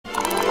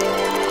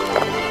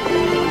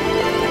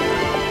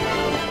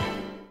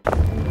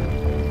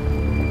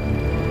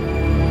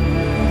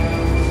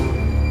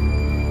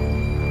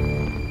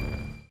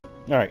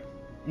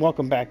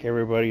Welcome back,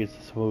 everybody,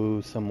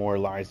 to some more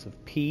Lies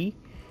of P.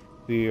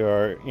 We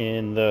are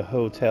in the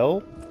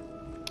Hotel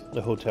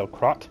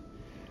Krot.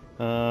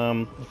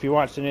 If you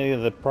watched any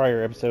of the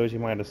prior episodes, you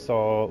might have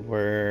saw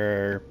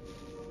where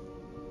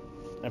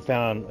I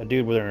found a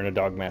dude wearing a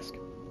dog mask.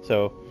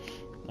 So,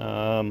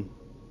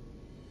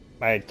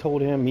 I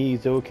told him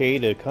he's okay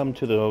to come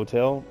to the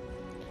hotel,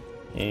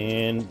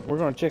 and we're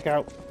going to check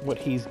out what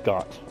he's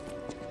got.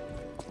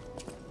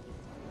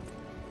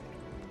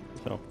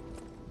 So,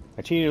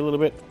 I cheated a little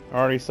bit. I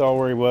already saw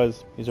where he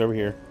was. He's over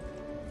here.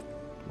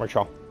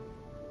 Marshall.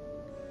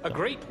 A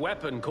great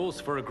weapon calls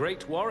for a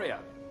great warrior.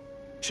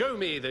 Show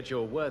me that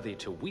you're worthy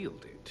to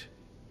wield it.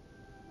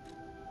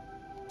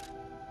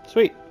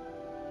 Sweet.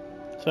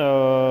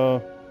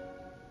 So,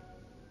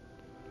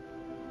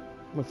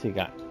 what's he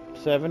got?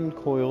 7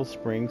 coil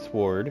spring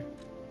sword.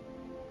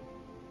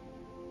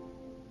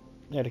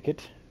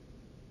 Etiquette.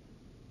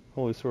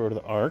 Holy sword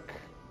of the arc.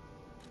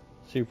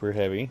 Super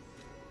heavy.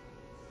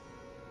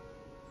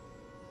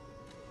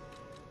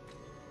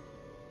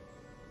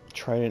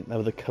 Trident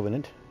of the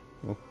Covenant.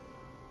 Oh,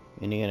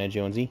 Indiana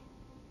Jonesy.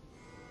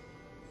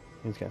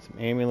 He's got some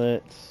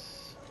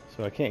amulets.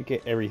 So I can't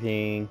get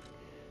everything.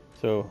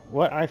 So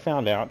what I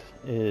found out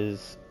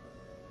is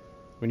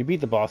when you beat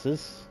the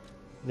bosses,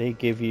 they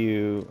give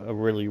you a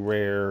really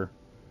rare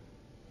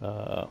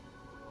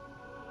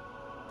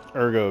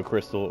ergo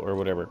crystal or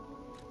whatever.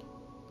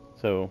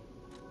 So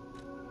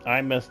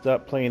I messed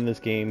up playing this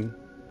game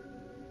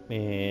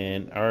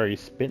and I already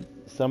spent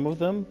some of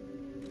them,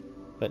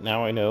 but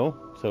now I know.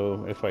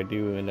 So if I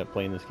do end up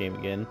playing this game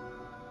again,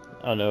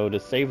 I'll know to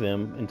save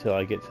them until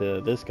I get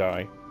to this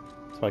guy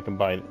so I can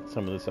buy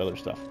some of this other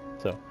stuff.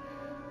 So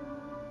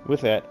with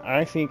that,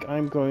 I think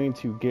I'm going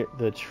to get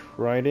the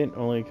Trident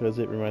only because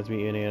it reminds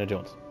me of Indiana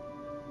Jones.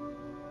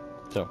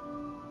 So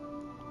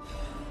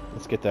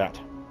let's get that.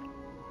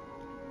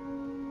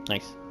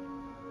 Nice.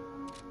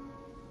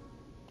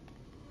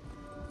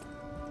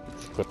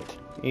 Let's equip it.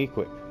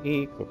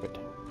 Equip it.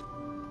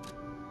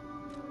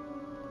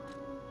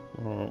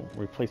 We'll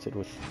replace it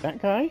with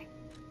that guy.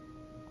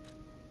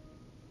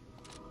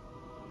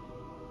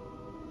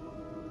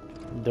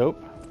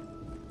 Dope.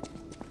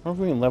 I wonder if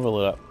we can level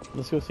it up.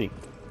 Let's go see.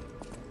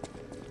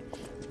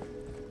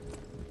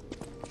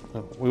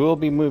 Oh, we will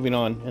be moving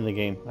on in the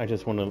game. I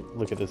just want to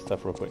look at this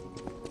stuff real quick.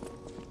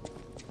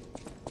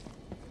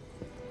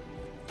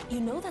 You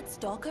know that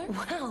stalker?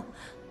 Wow.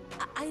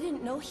 I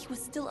didn't know he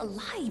was still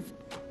alive.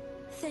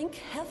 Thank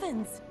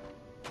heavens.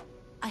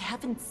 I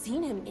haven't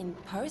seen him in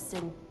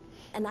person,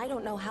 and I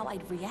don't know how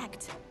I'd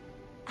react.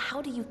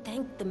 How do you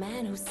thank the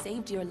man who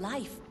saved your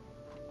life?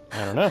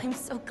 I don't know. I'm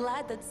so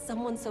glad that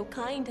someone so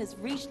kind has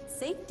reached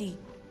safety.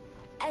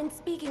 And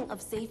speaking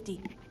of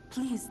safety,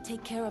 please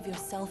take care of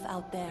yourself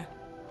out there.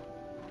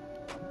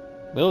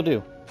 Will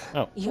do.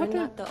 Oh, You're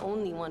not the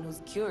only one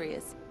who's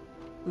curious.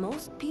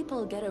 Most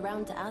people get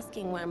around to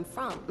asking where I'm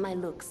from, my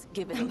looks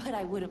given, but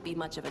I wouldn't be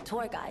much of a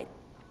tour guide.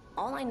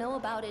 All I know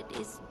about it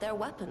is their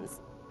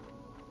weapons.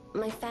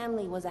 My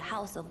family was a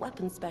house of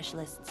weapons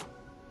specialists.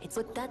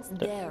 But that's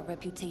their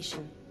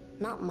reputation,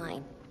 not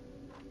mine.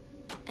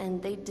 And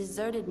they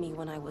deserted me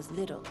when I was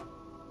little.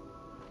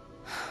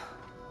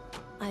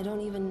 I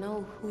don't even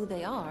know who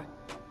they are.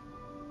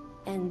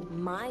 And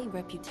my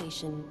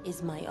reputation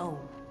is my own.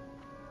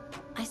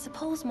 I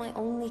suppose my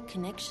only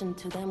connection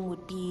to them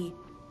would be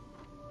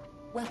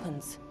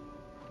weapons.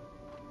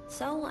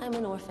 So I'm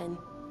an orphan,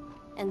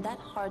 and that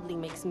hardly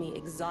makes me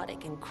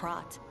exotic and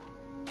Krot.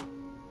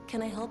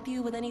 Can I help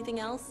you with anything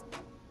else?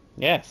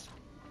 yes.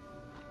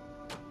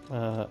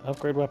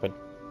 Upgrade weapon.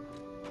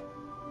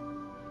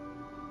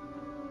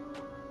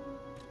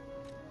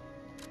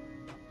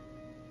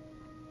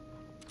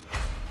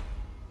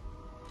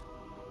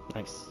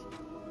 Nice.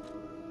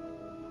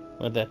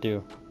 What'd that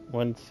do?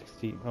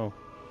 160. Oh,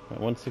 at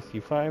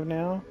 165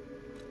 now.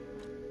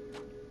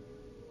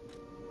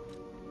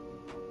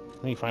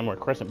 I need to find more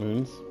crescent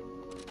moons.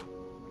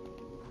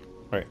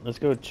 Alright, let's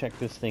go check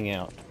this thing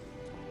out.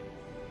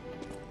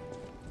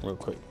 Real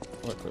quick.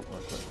 Real quick.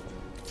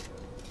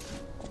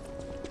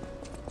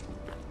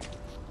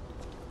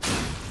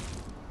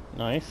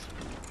 Nice.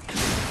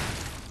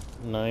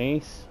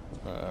 Nice.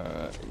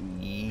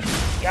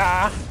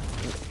 Yeah!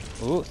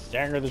 Ooh,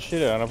 stagger the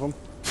shit out of them.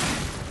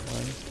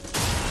 1,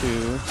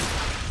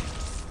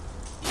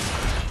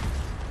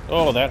 2.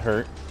 Oh, that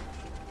hurt.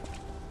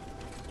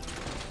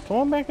 Come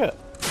on back up.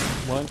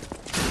 1,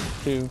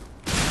 2,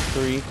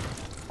 3.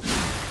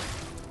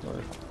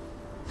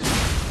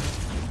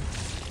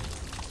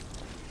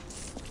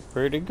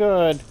 Pretty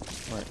good.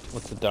 Alright,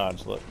 what's the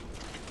dodge look?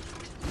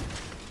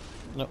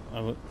 Nope,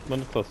 I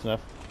wasn't close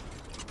enough.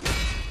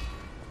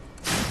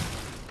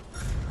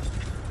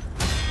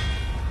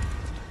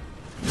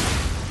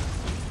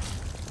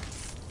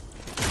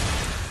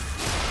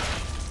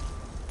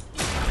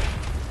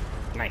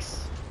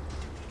 Nice.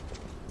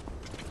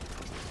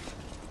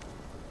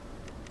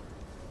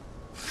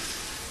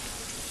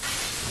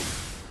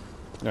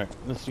 Alright,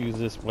 let's use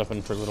this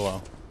weapon for a little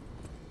while.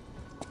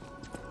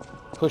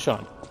 Push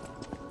on.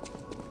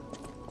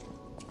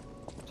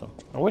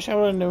 wish I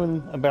would have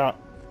known about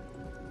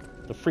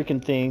the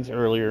freaking things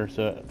earlier,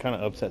 so it kind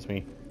of upsets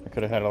me. I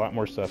could have had a lot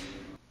more stuff.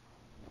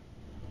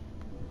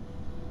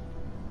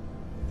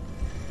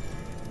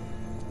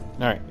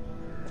 Alright.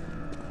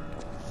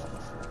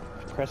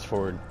 Press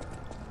forward.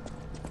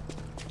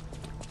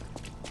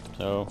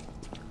 So,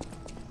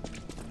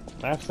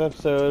 last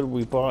episode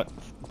we fought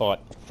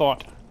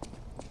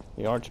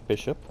the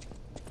Archbishop.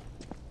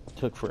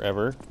 Took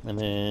forever, and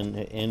then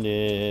it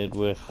ended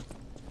with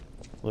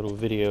a little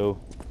video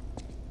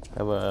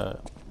of a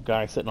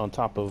guy sitting on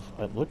top of,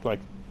 it looked like,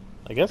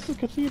 I guess, the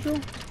cathedral,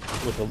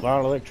 with a lot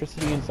of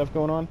electricity and stuff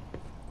going on.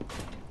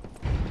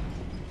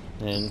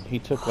 And he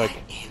took like...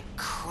 What in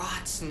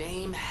Krot's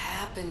name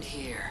happened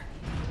here?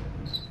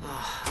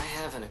 Oh, I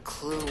haven't a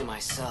clue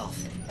myself.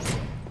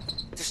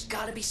 There's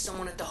gotta be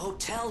someone at the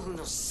hotel who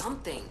knows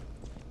something.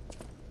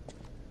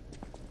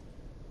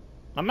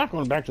 I'm not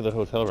going back to the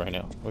hotel right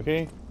now,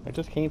 okay? I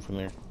just came from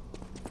there.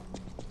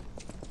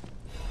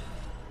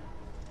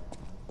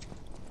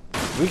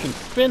 We can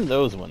spin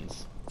those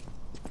ones.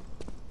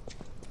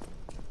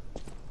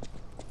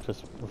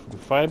 Just if we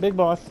fight a big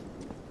boss,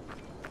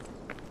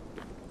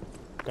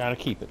 gotta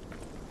keep it.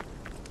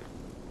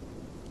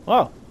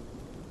 Oh!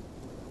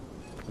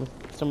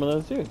 Some of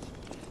those dudes.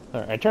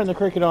 Alright, I turned the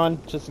cricket on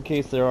just in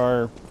case there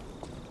are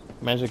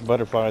magic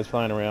butterflies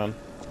flying around.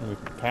 And we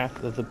can pass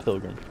as a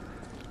pilgrim.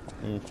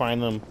 And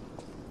find them,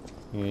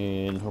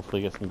 and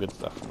hopefully get some good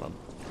stuff from them.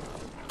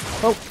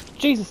 Oh,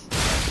 Jesus!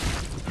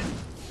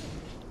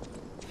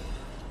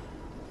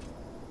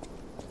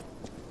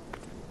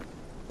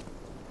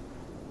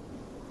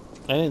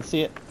 I didn't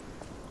see it.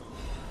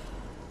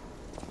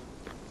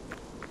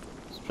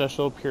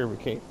 Special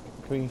purification.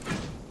 Can we...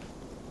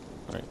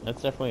 Alright,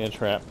 that's definitely a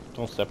trap.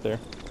 Don't step there.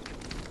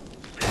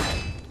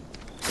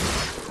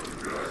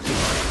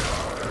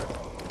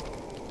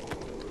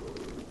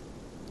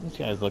 These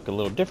guys look a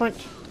little different.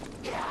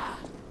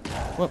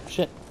 Whoop,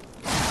 shit.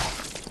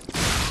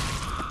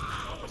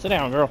 Sit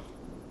down, girl.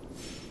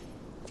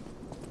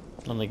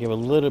 And they give a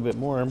little bit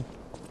more.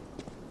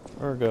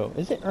 Ergo.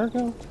 Is it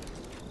Ergo?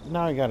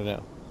 Now I gotta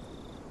know.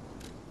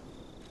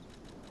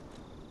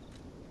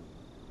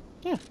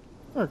 Yeah,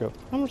 Ergo.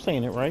 I'm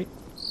saying it right.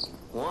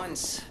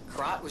 Once,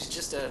 Krot was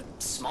just a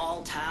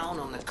small town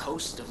on the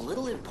coast of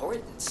little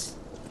importance.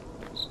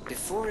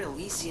 Before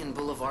Elysian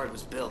Boulevard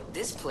was built,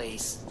 this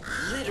place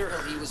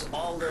literally was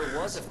all there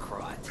was of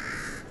Krot.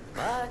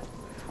 But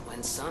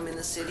when some in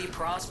the city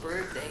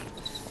prospered,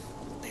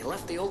 they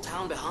left the old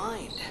town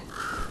behind.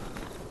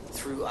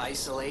 Through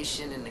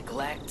isolation and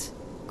neglect,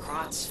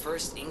 Krot's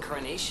first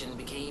incarnation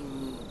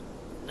became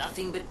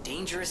nothing but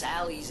dangerous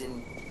alleys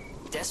and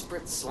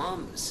desperate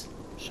slums.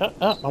 Shut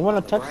up, I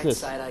want to touch bright this.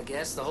 Side, I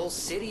guess the whole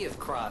city of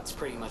Krot's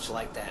pretty much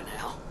like that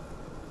now.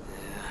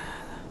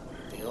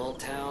 The old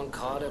town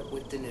caught up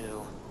with the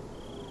new.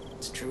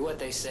 It's true what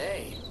they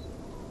say.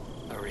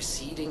 A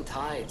receding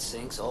tide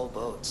sinks all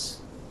boats.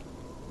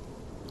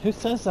 Who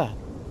says that?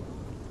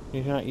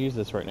 You cannot use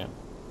this right now.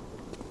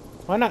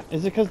 Why not?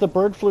 Is it because the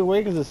bird flew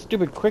away because the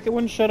stupid cricket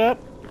wouldn't shut up?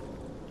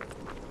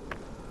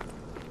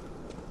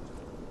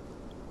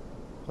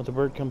 Will the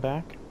bird come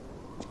back?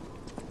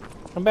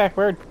 Come back,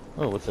 bird!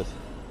 Oh, what's this?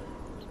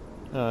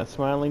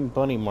 Smiling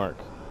bunny mark.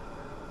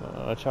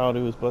 A child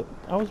who was the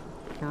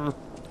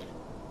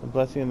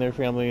blessing in their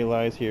family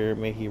lies here.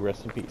 May he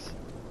rest in peace.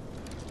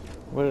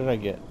 What did I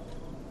get?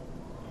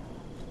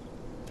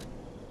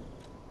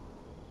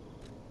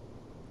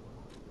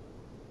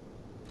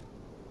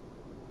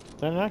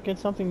 Did I not get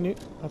something new?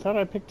 I thought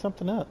I picked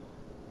something up.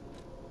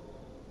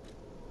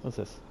 What's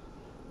this?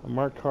 A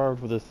mark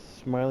carved with a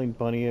smiling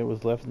bunny. It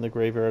was left in the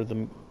graveyard of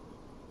the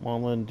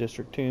Moreland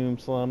District tomb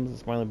slums. The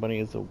smiling bunny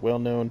is a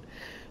well-known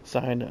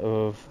sign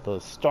of the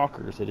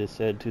stalkers. It is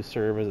said to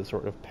serve as a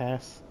sort of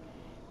pass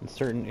in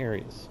certain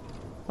areas.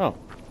 Oh.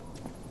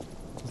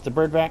 Is the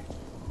bird back?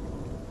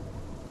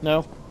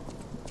 No?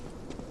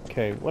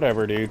 Okay,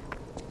 whatever, dude.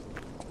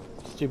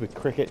 Stupid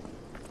cricket.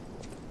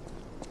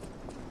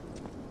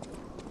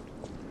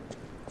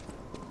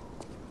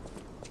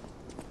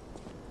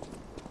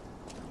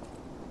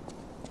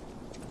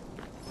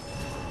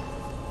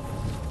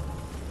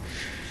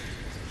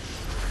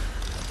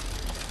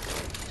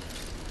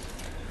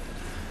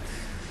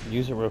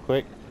 Use it real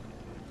quick.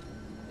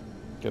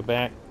 Go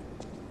back.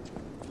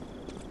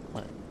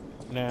 Alright.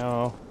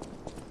 Now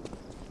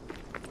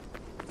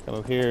come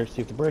over here,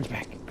 see if the bird's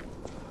back.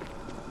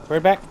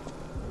 Bird back?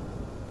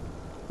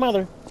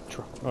 Mother.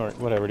 Alright,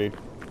 whatever, dude.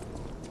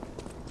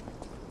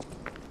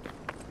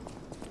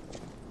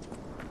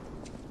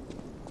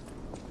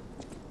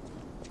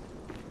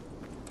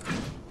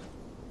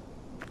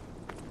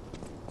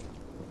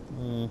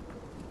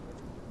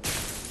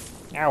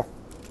 Ow.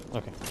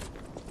 Okay.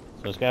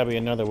 So there's gotta be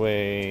another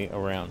way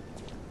around.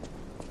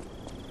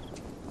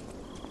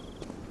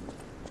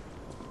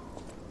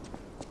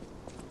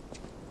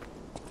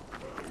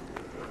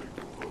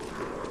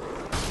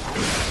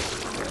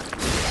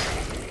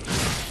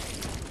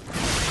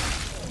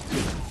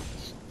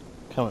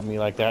 Come at me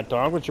like that,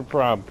 dog. What's your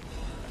problem?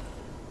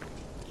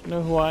 You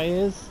know who I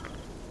is?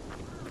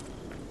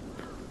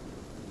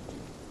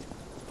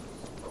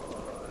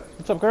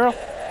 What's up, girl?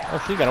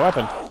 Oh, she got a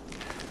weapon.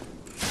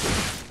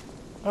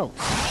 Oh,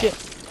 shit.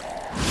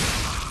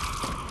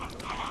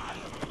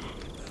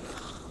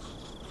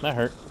 That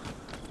hurt.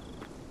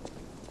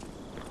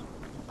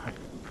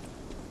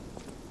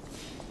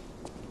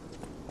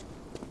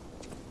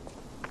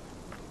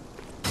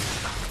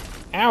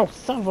 Ow,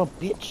 son of a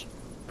bitch.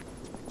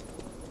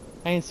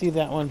 I didn't see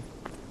that one.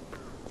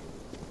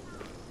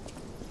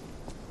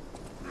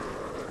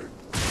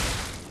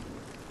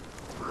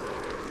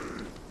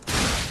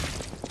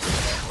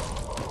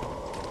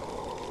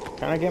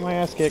 Trying to get my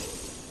ass kicked.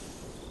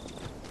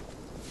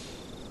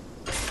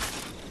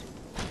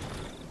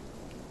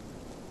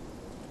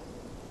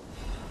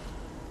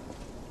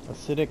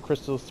 Acidic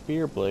crystal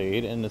spear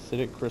blade and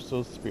acidic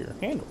crystal spear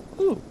handle.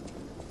 Ooh.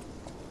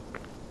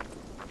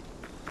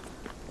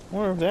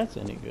 Wonder if that's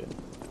any good.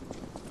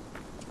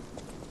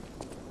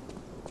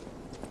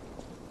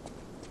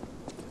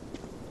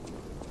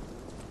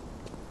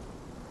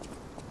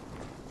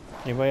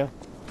 Anybody else?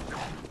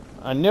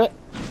 I knew it!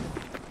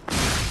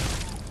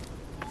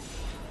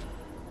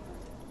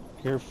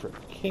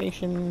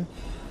 Purification.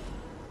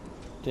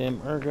 Dim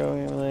ergo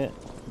amulet.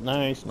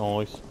 Nice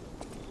noise.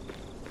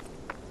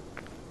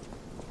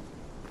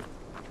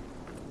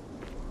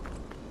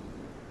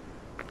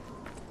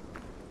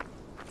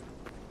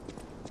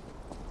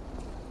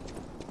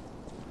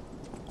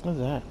 What's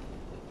that?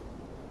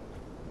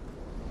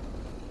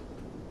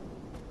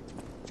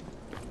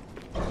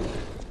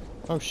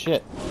 Oh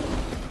shit.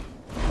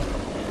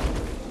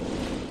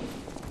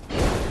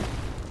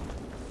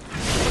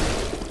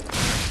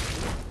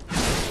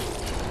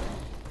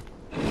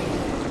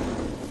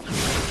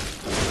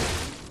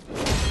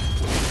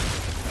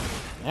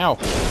 Ow.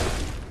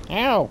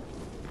 Ow.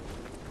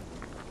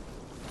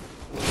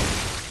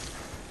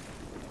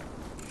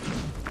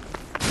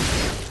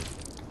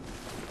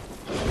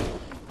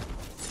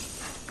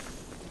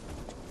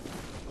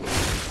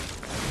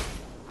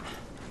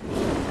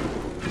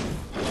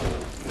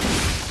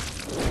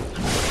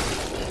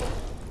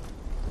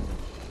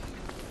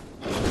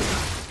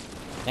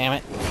 Damn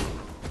it.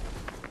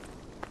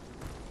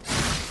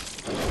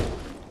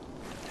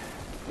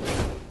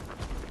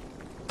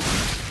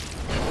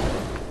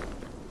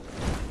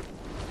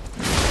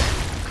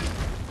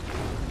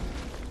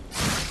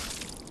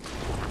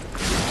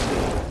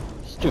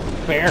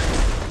 Stupid bear.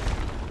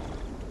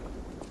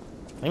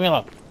 Leave me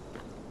alone.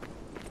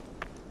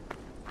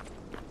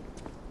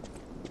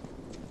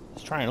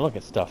 Just trying to look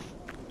at stuff.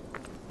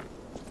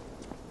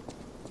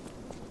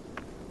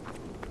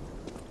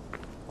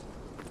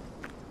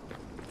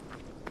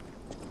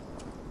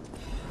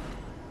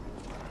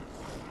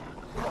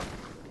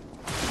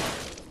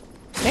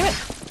 Damn it!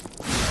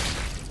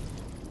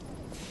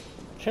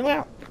 Chill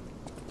out.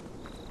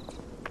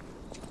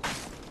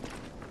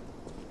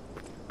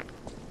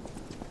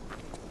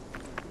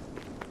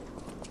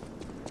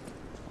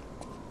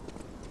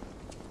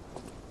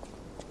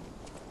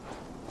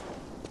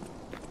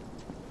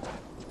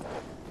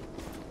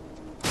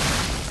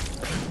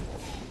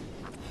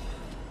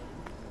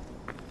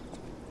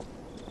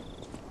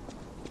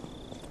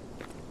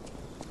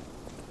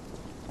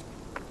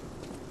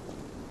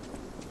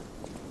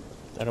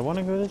 I don't want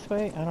to go this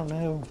way? I don't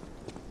know.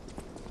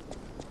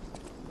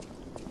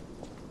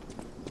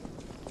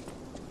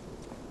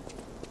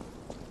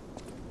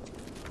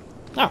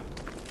 Oh.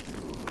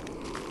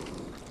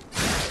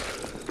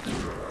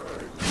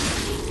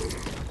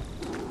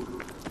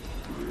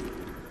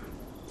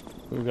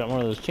 We've got one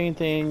of those chain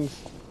things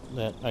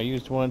that I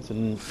used once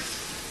and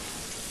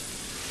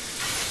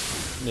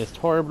missed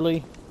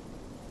horribly.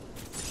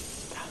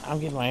 I'm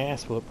getting my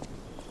ass whooped.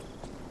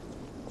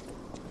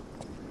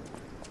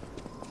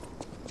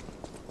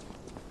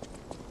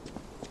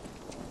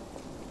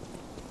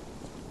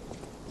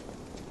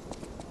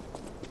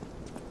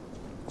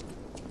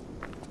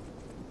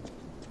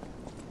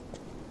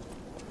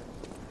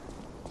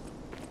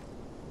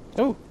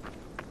 Oh!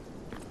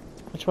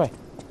 Which way?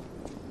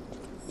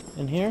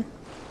 In here?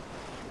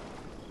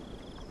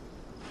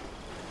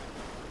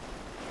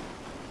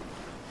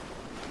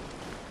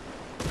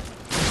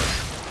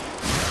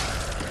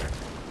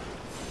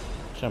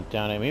 Jump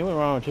down at me. What's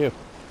wrong with you?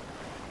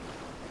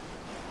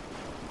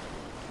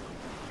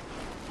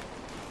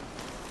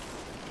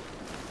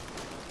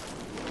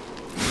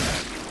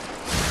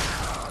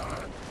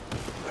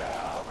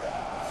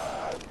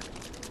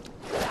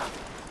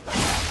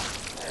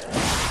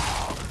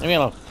 Leave me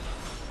alone.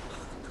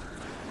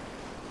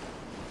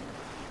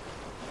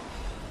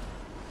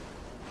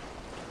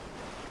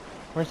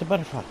 Where's the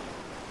butterfly?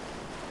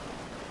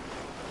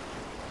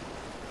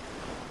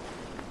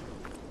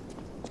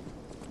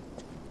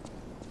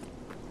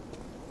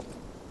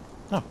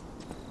 Oh.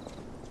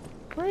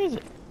 Where is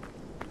it?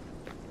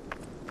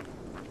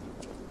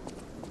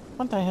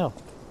 What the hell?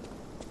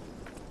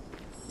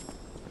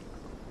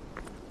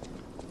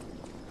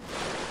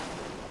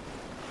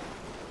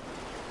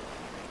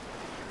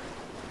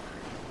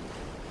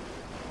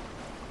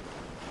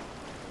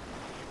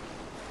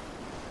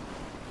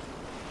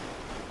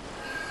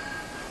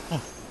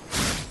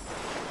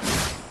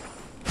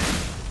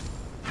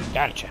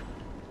 Gotcha.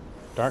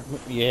 Dark.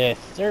 Yes,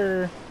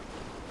 sir.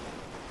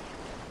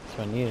 That's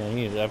what I need. I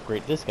need to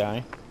upgrade this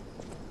guy.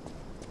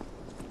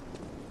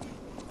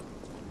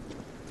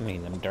 I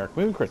mean, them dark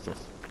moon crystals.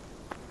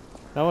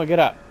 Noah, get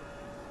up.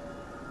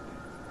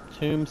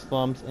 Tomb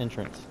Slums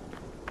entrance.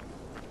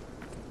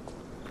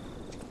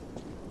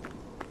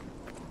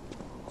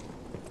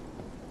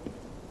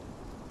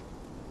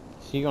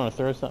 So you gonna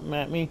throw something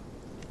at me?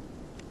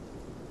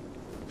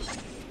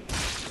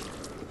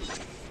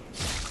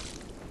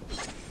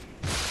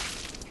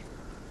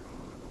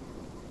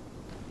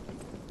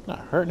 Not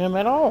hurting him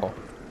at all.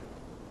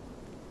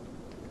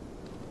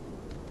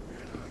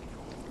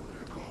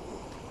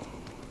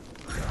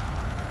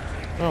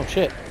 Oh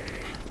shit.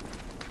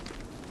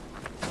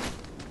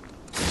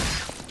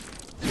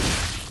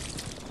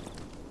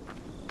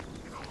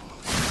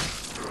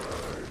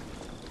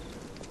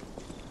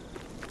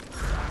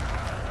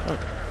 Oh.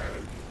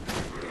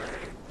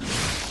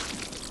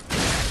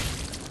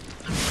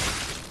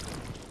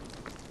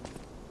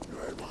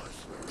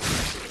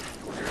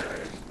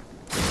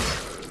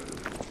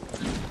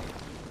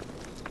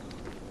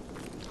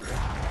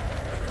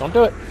 Don't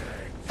do it.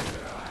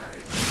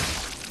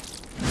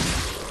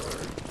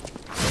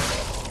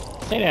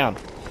 Stay down.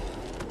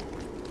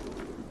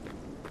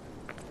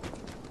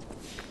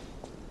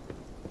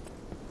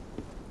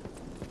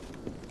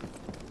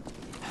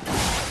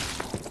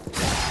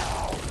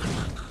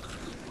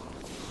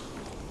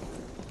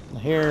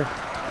 Here.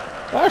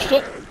 Oh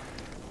shit.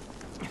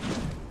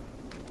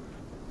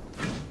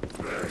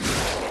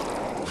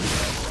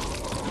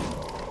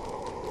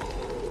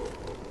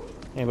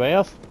 Anybody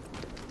else?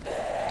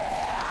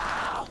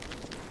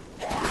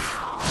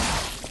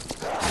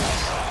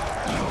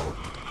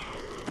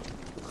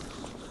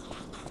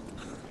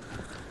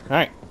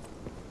 Alright.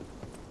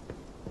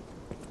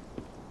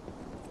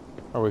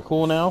 Are we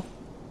cool now?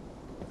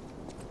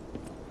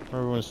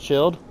 Everyone's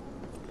chilled?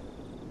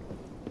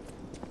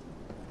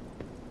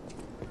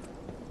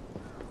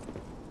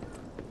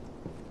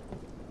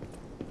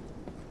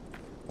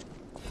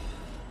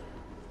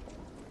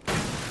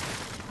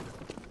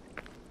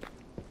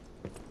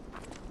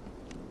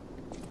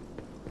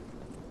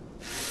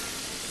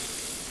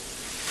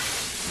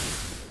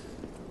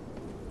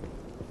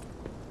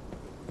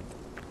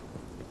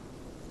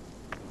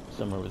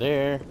 Some over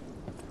there.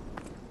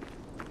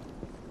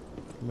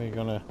 Are you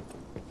gonna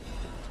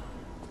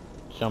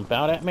jump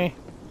out at me?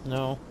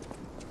 No.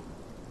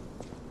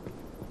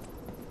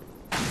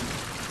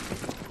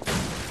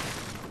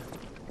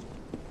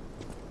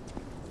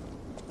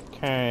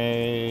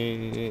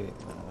 Okay.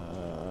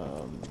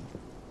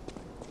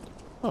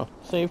 Oh,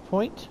 save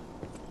point.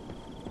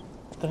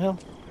 What the hell?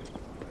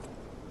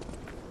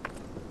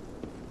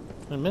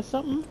 Did I miss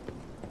something?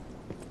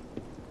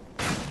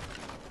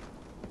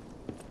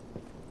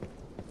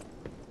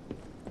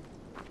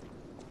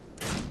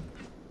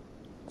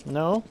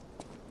 No?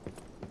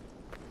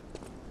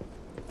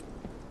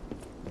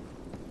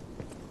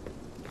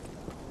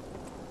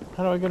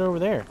 How do I get over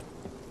there?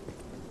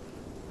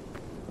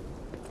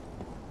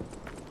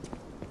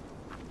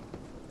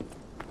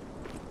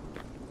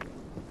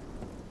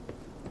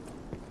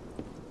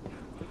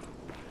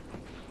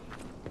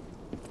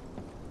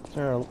 Is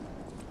there a...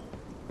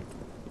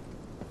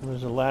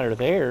 There's a ladder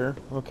there.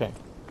 Okay.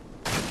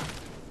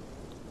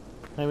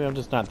 Maybe I'm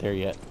just not there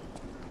yet.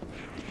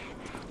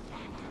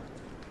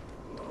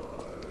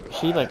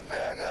 She like...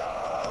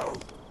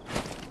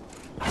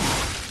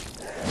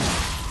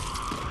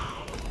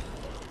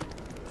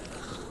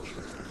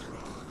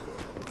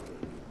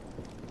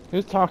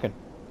 Who's talking?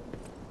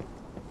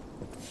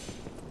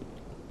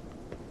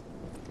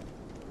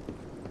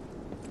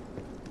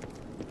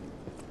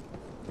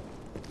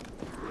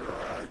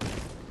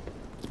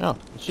 Oh,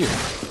 it's you.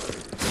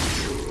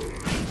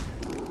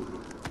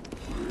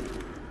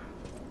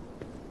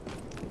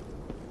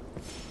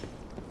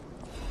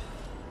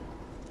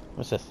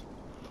 What's this?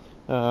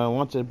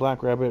 Wanted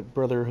Black Rabbit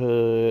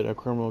Brotherhood, a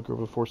criminal group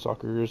of 4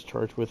 stalkers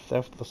charged with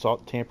theft,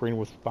 assault, tampering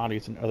with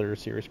bodies, and other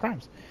serious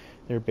crimes.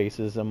 Their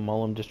base is a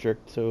Mullum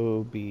district,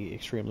 so be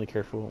extremely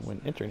careful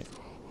when entering it.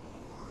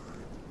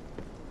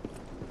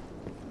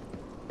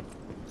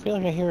 I feel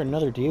like I hear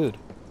another dude.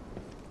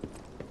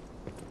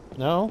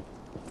 No?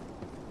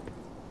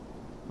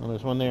 Oh,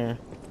 there's one there.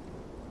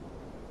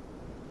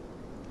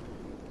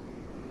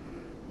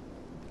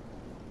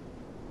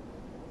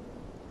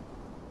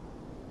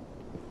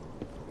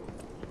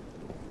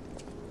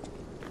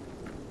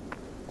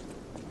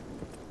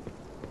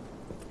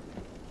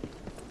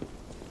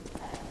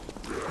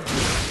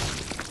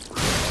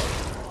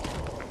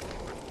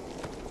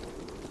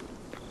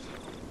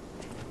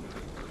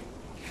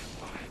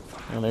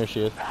 Oh, there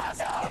she is.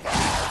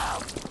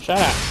 Shut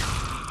up!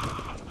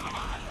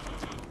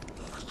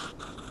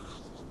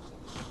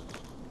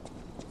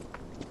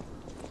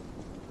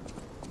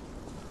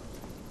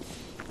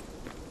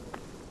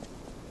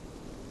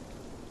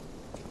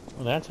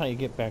 Well, that's how you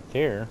get back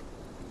there.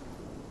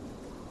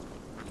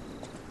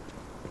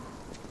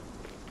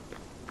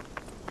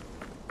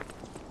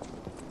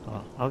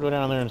 I'll go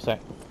down there in a sec.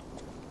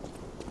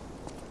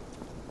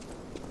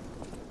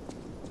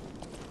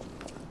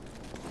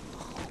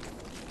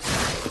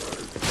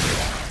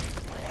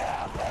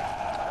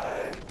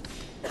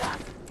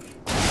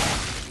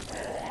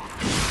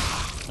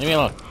 Leave me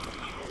alone.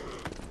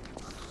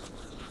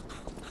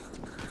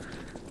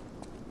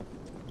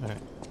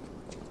 Alright.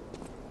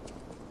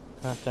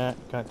 Got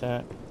that, got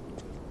that.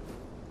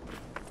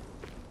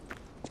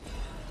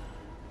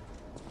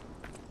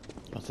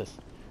 What's this?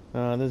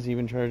 This is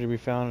even charge to be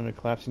found in a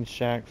collapsing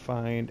shack.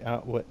 Find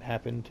out what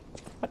happened.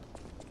 What?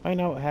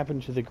 Find out what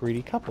happened to the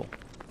greedy couple.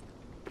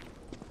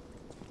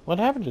 What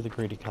happened to the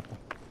greedy couple?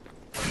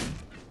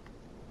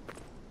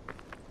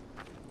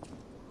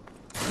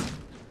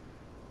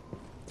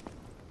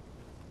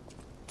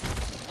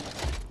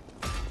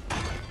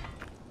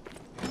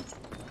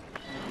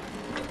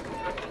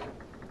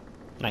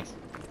 Nice. Is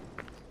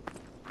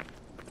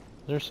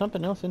there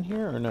something else in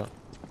here or no?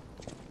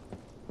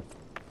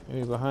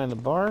 Maybe behind the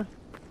bar?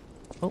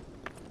 Oh.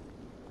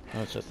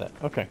 No, it's just that.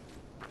 Okay.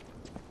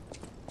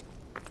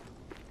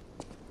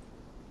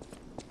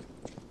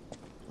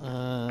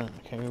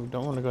 Okay, we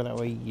don't want to go that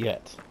way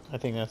yet. I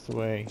think that's the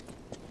way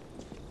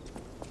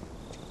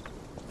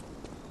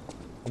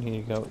we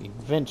need to go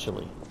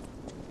eventually.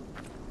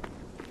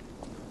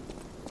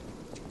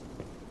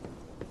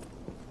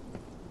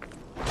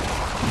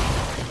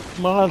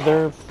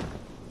 Mother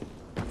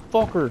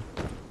fucker.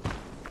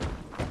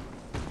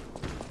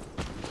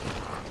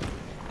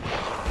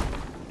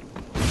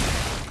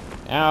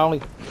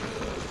 Owie.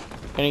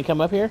 Can he come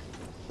up here?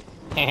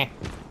 Hey.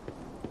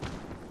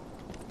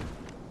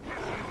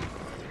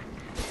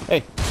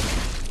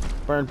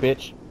 Burn,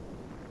 bitch.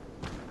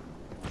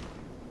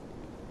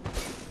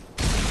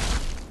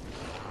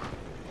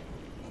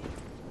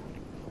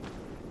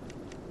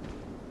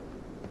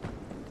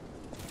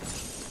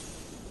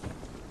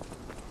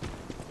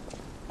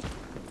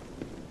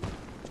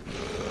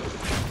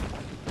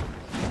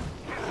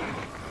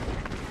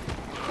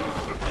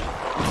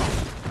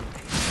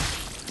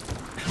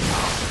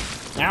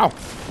 Ow!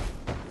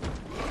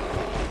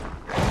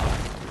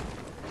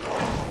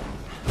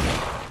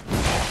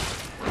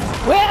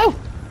 Whoa!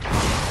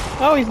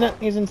 Oh, he's not.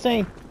 He's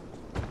insane.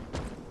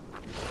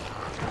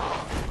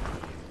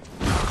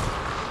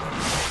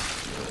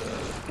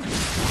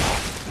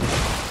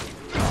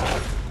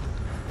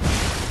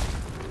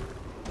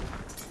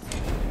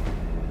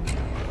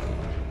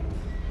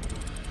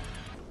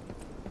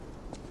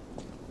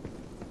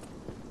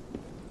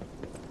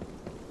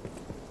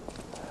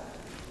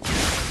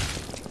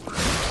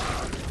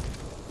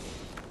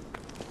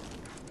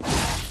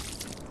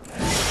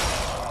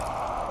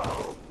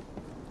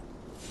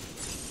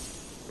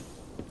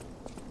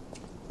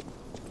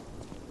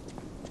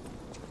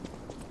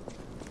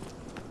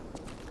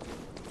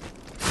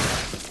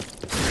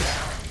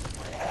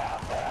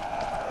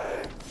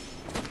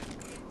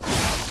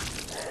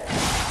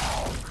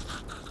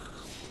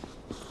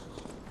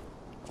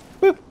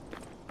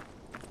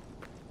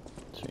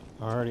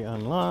 Already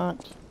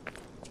unlocked.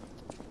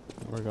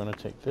 We're gonna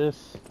take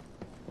this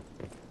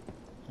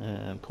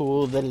and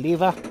pull the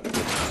lever.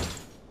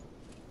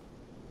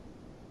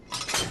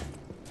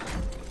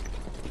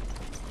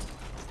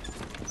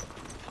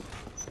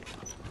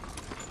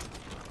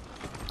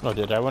 Oh,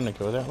 did I want to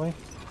go that way?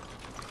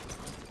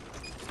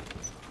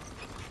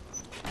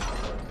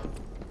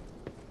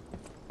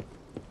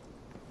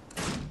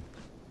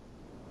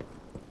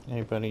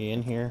 Anybody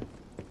in here?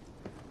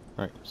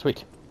 Alright,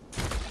 sweet.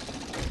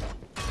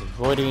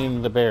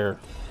 Avoiding the bear.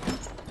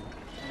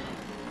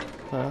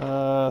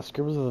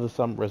 Scribbles of the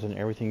Slump Resident.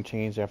 Everything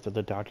changed after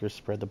the doctors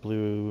spread the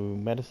blue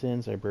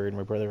medicines. I buried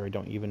my brother. I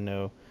don't even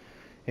know.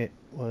 It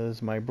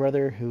was my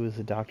brother who is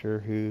the doctor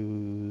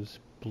whose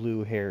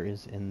blue hair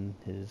is in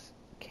his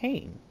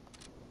cane.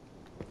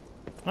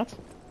 What?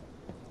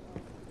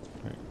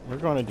 Alright, we're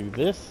going to do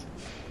this.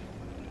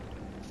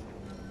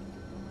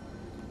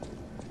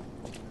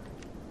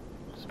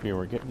 Spear,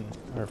 we're getting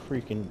our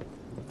freaking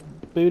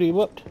booty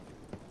whooped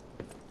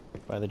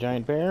by the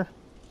giant bear.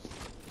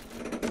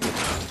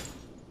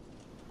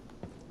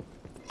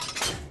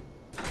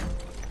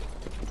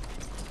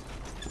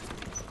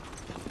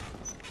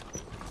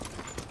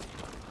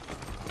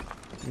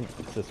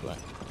 It's this way.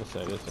 This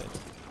way, this way.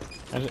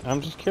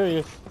 I'm just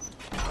curious.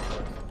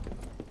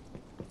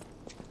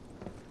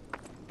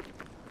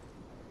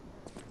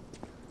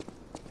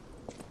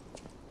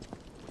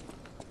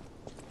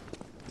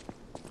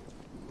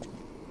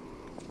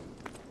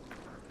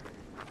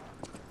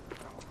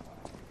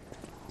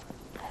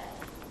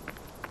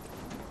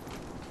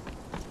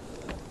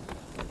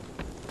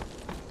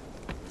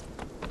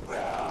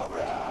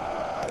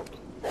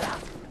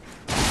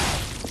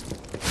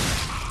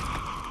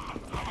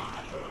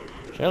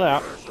 Chill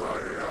out.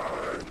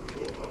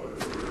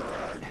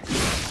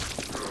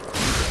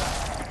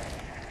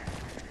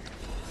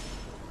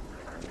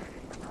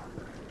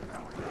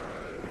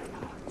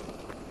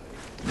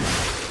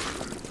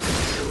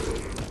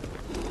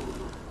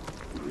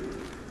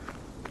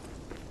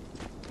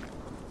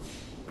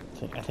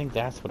 I think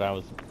that's what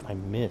I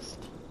missed.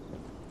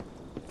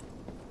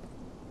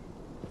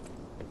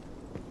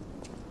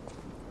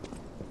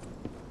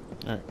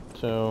 Alright,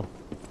 so...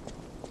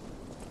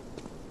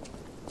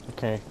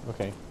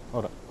 Okay,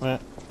 hold up.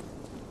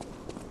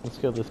 Let's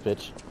kill this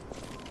bitch.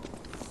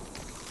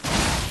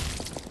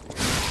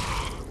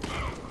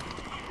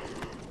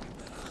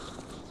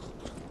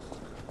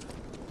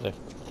 I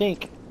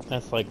think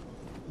that's like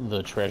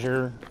the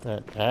treasure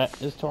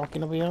that is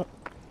talking about.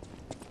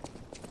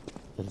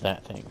 Is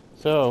that thing.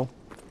 So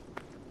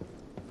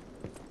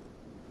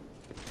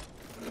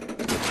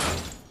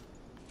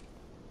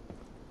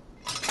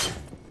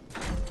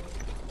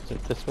is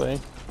it this way?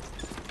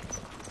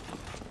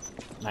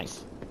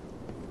 Nice.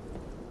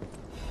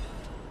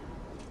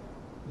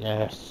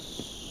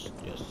 Yes.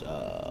 Yes,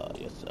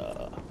 yes,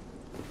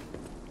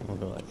 we'll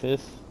go like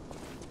this.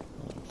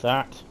 Like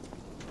that.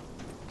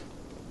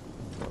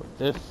 We'll go like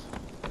this.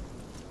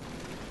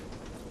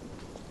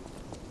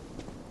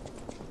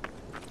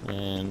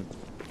 And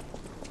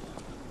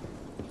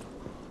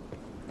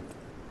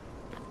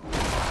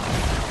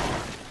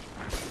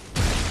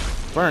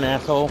burn,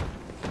 asshole.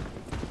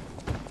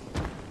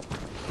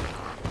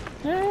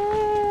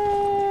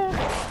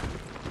 Ah.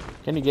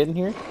 Can you get in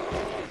here?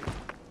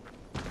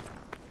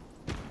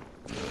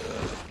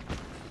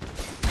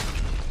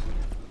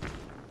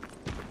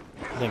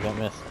 I think I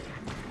missed.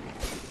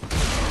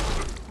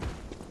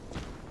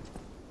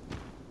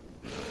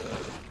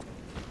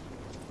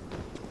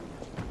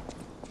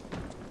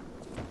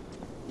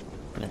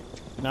 There.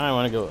 Now I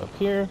want to go up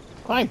here.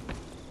 Climb!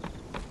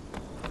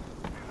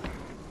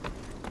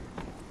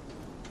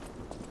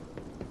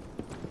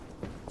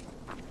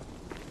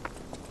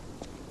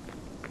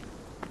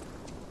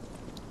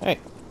 Hey,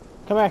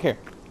 come back here.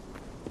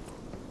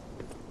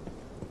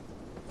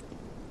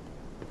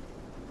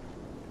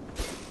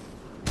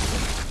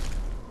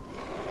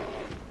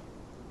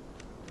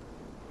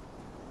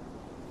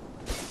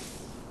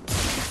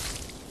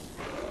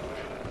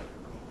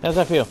 How's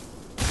that feel?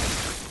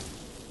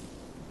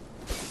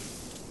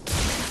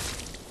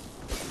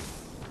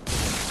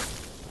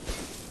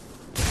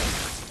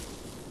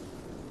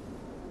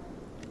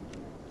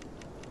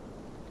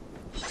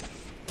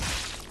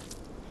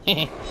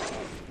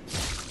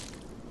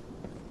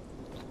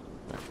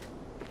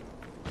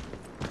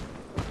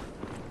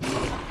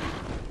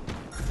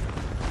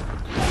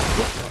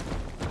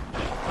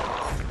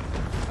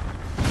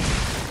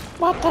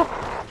 What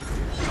the?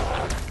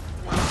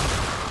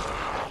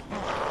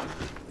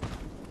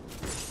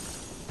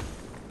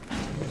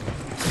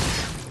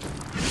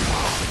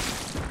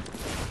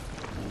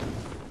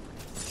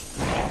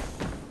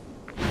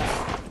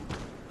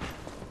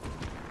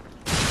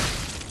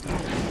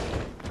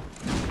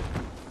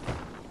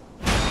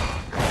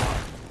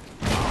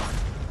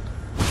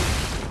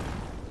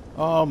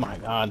 Oh my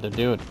god, the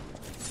dude.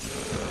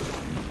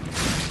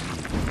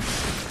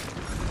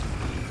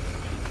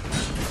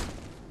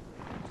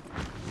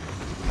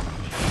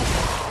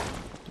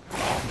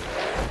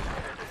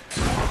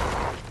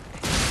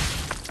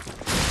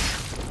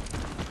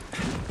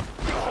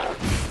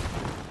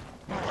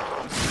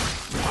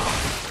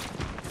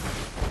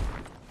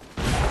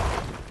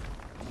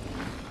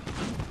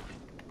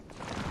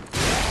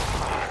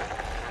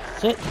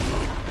 Sit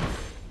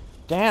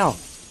down.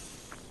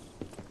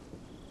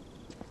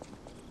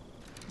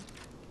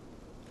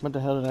 What the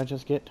hell did I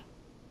just get?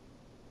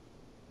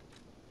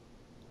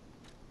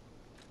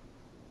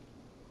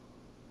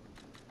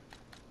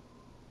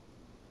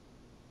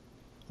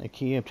 A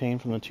key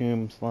obtained from the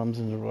tomb slums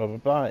and blah blah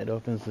blah. It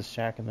opens the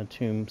shack in the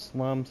tomb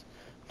slums.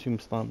 Tomb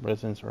slum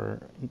residents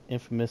are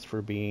infamous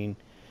for being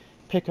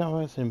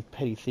pickpockets and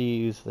petty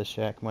thieves. The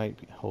shack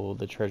might hold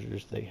the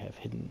treasures they have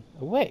hidden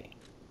away.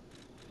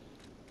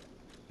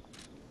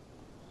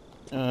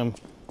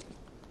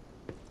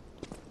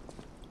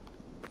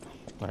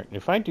 Alright,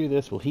 if I do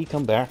this, will he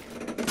come back?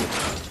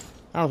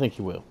 I don't think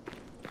he will.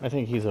 I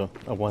think he's a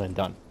one and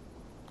done.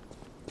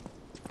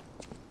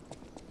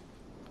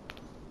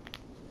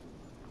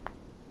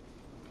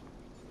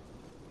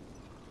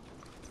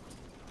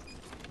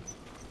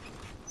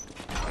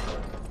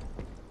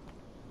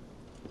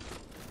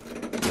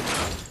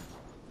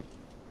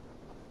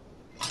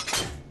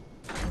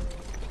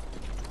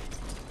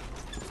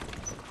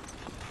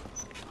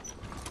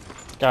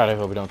 God, I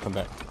hope he don't come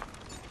back.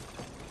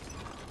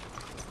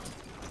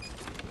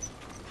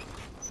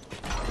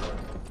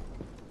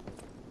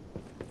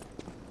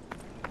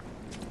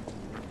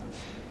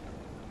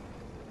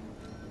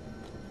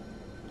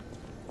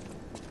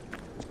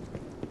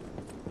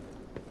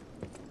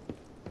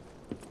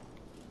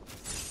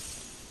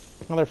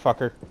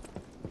 Motherfucker.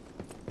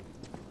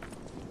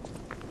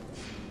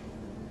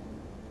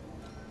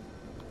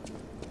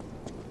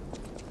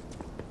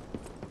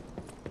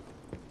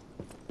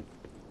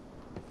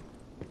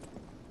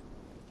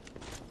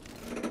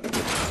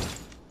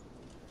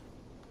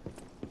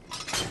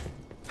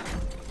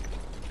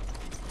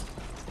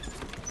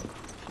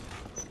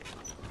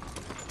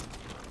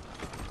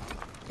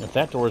 If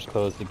that door's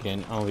closed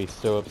again, I'll be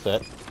so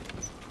upset.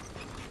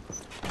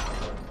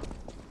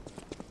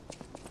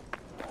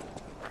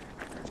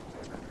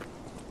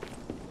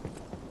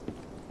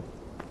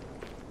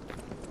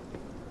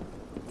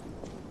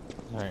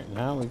 Alright,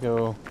 now we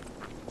go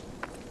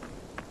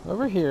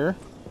over here.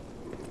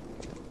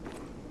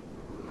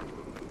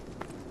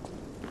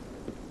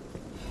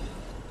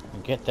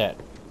 And get that.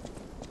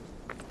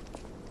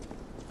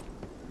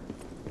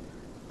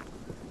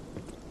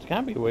 It's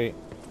gotta be a way.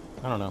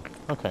 I don't know.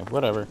 Okay,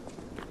 whatever. Is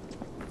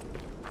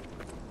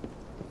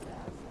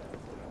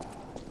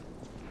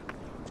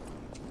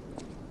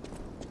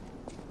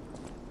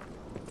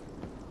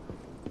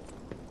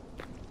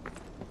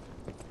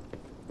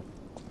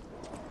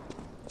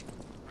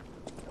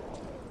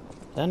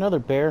that another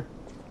bear?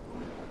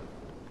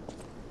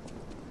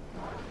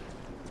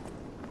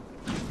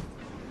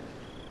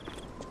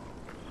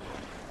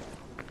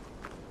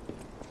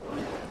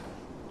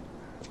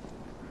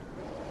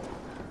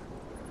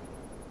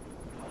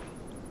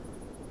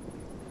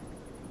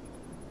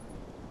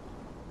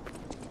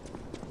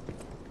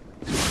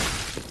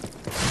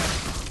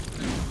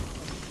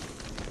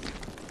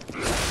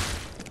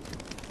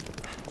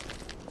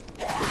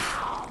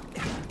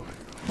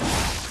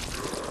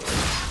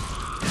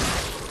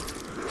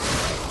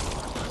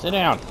 Sit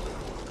down.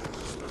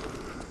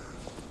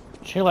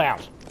 Chill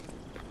out.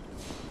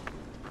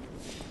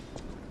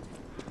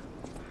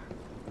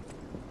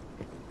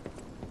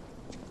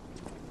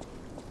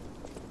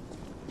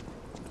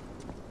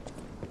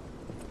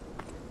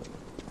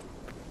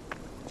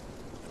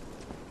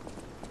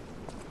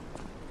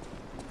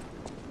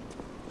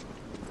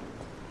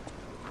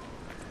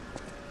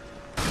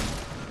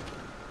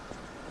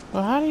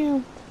 Well, how do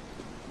you...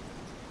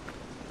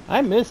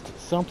 I missed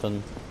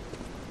something.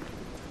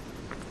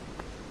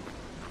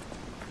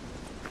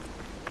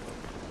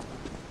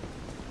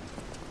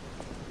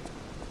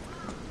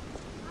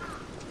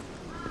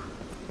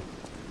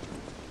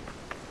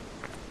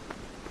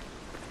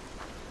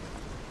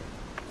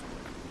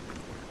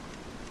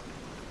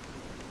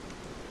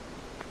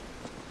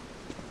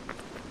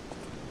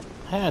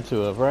 Had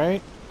to have,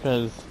 right?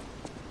 Because...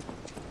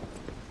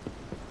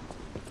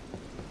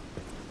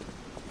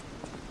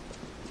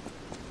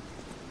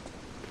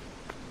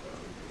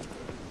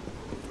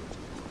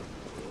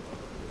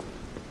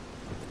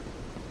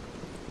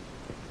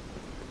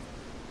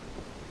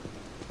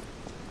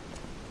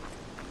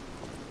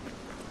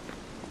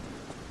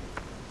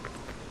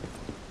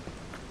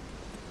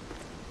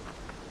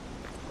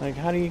 like,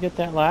 how do you get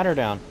that ladder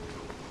down?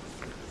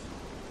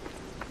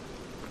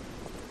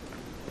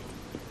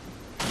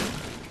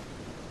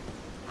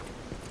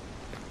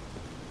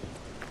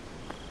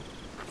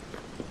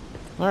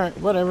 Alright,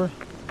 whatever.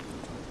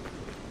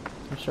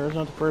 I'm sure it's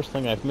not the first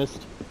thing I've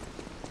missed.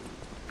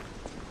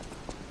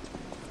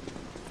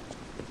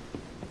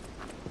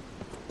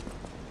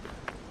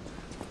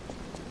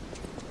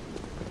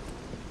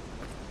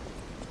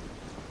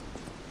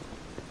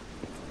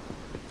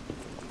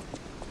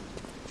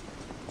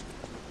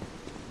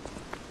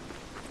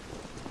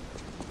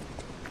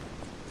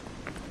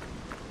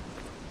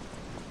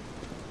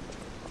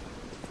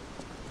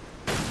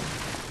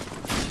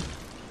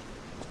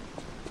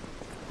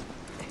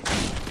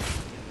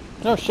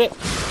 No shit.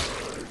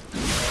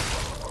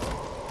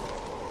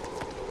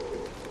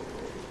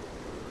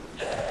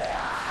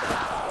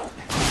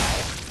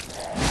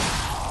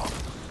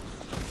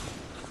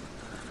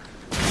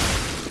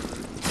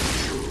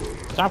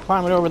 Stop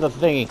climbing over the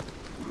thingy.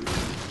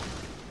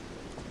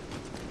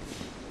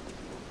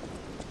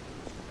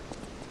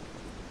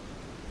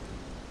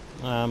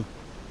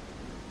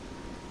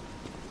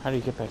 How do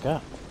you get back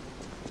up?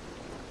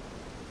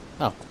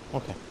 Oh,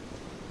 okay.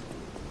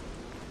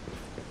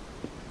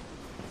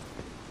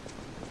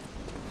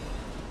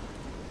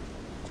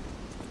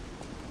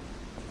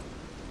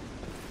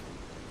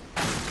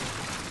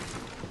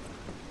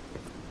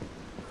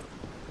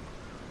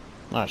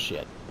 Oh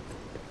shit.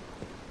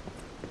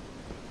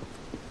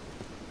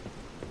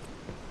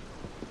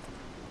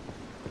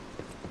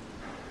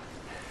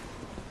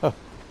 Oh.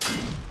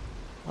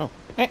 Oh.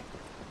 Hey.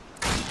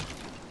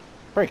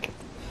 Break.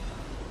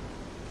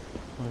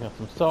 We got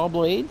some saw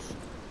blades.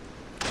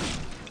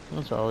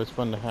 Those are always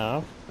fun to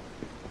have.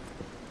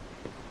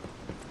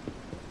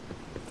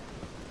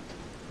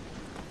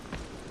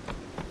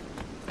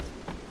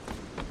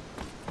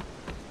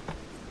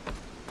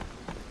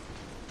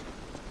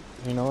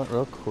 You know what,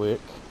 real quick,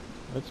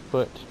 let's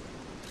put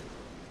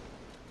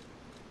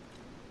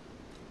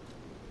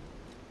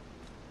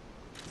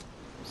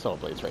saw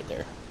blades right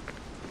there.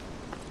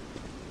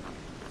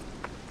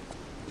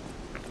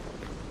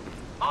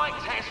 Mic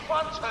test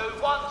 1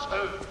 2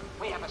 1 2.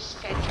 We have a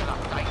schedule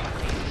update for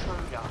the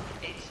intruder.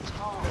 It's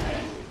time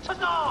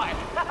tonight.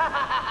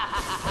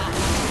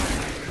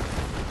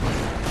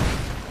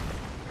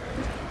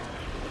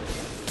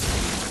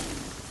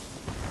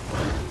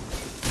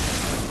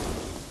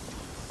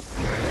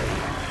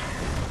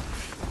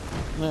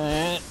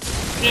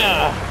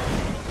 Yeah.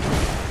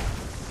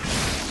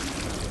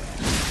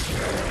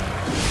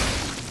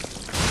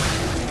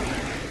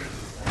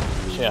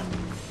 Yeah.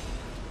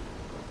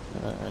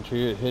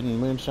 True hidden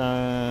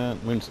moonshine.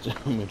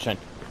 Moonshine.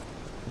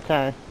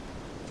 Okay.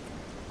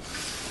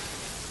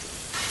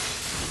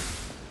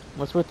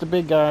 What's with the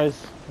big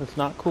guys? It's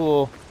not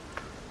cool.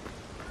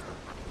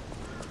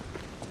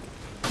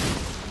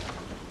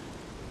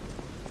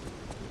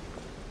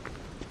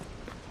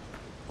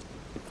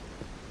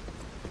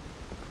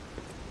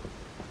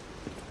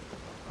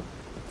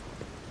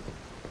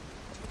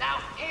 Now,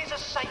 here's a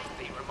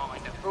safety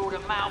reminder for all the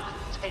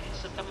malcontents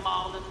contents of the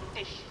Marlon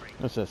district.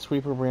 It's a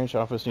Sweeper Branch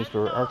Office,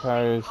 Newspaper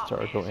Archives,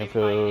 Targo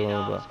Info.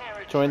 Blah.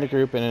 Join the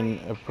group, and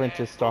an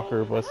apprentice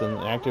stalker, less than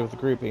active with the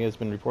group, has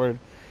been reported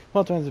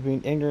multiple times of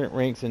being ignorant,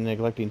 ranks, and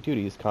neglecting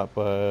duties.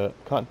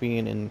 Caught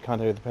being in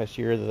contact the past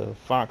year. The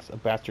Fox, a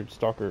bastard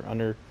stalker,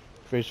 under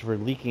suspicion for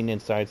leaking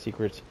inside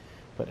secrets,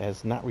 but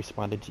has not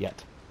responded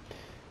yet.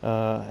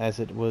 As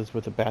it was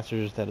with the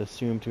bastards that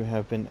assumed to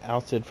have been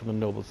ousted from the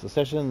noble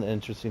succession. The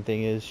interesting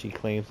thing is she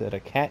claims that a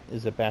cat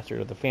is a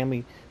bastard of the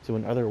family, so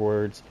in other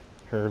words,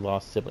 her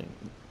lost sibling.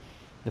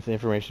 If the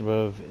information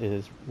above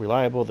is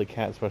reliable, the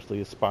cat,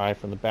 especially a spy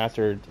from the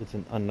bastard, it's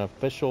an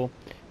unofficial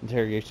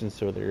interrogation,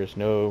 so there is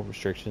no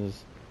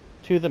restrictions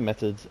to the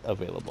methods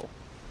available.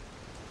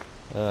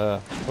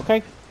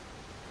 Okay.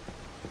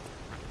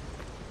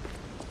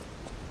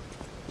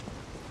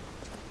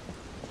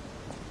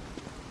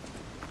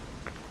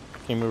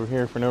 Came over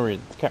here for no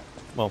reason. Okay,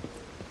 well.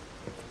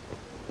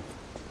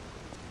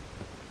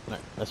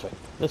 Alright, this way.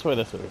 This way,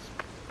 this way.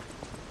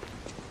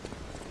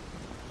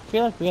 I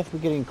feel like we have to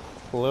be getting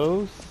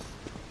close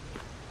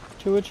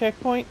to a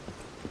checkpoint.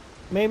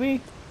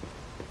 Maybe?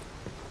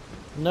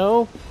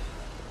 No?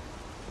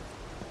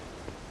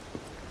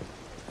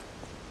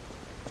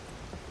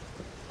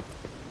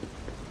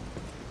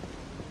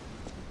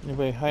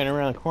 Anybody hiding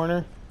around the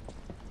corner?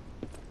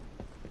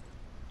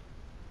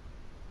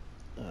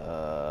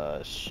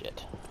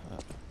 Shit.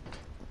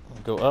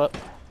 I'll go up.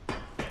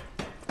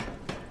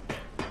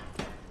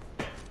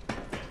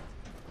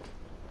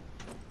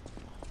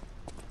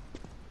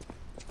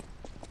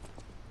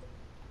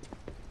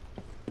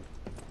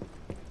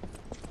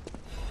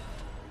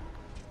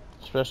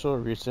 Special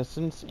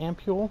resistance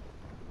ampule.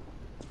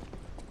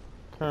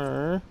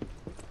 Okay.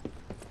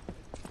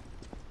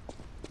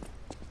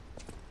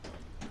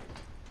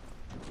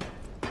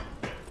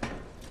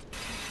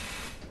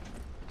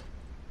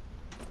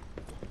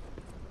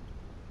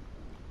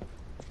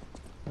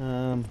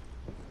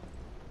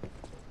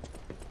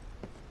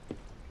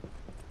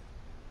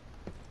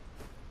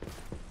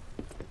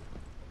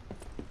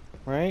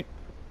 Right.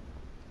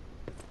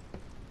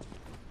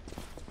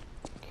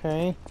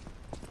 Okay.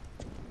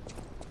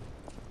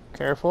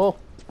 Careful.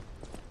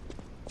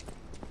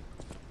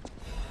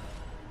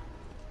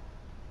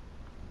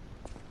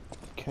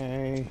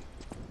 Okay.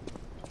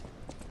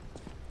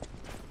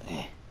 Got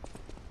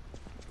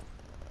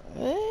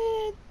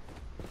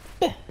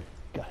it.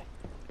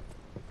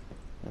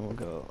 And we'll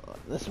go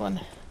this one.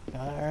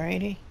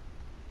 Alrighty.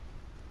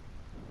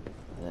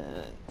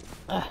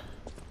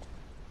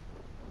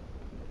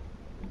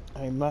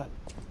 I'm not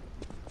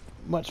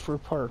much for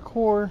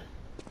parkour.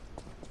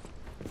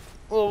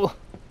 Oh.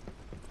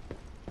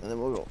 And then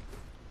we'll go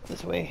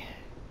this way.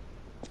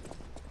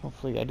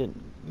 Hopefully I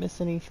didn't miss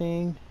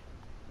anything.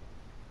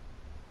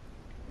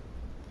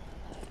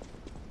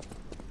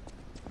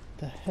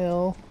 The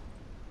hell?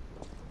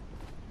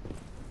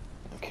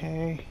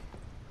 Okay.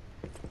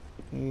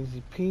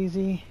 Easy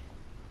peasy.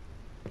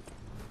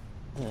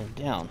 And then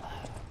down.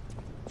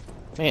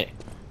 Made it.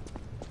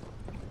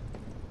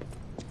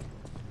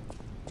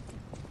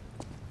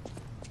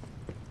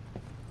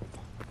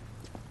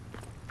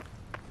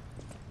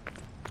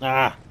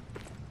 Ah!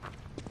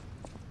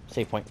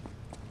 Save point.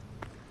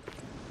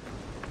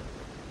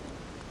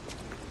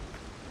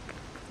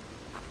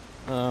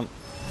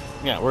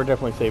 Yeah, we're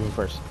definitely saving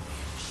first.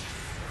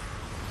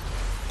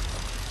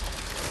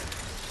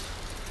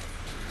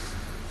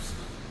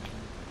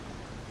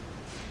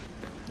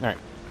 Alright.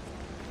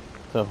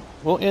 So,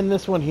 we'll end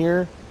this one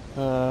here.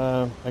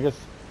 I guess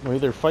we'll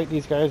either fight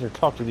these guys or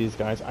talk to these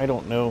guys. I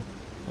don't know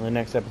in the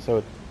next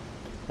episode.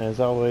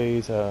 As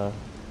always,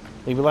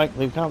 leave a like,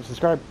 leave a comment,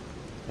 subscribe,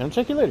 and I'll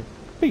check you later.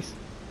 Peace.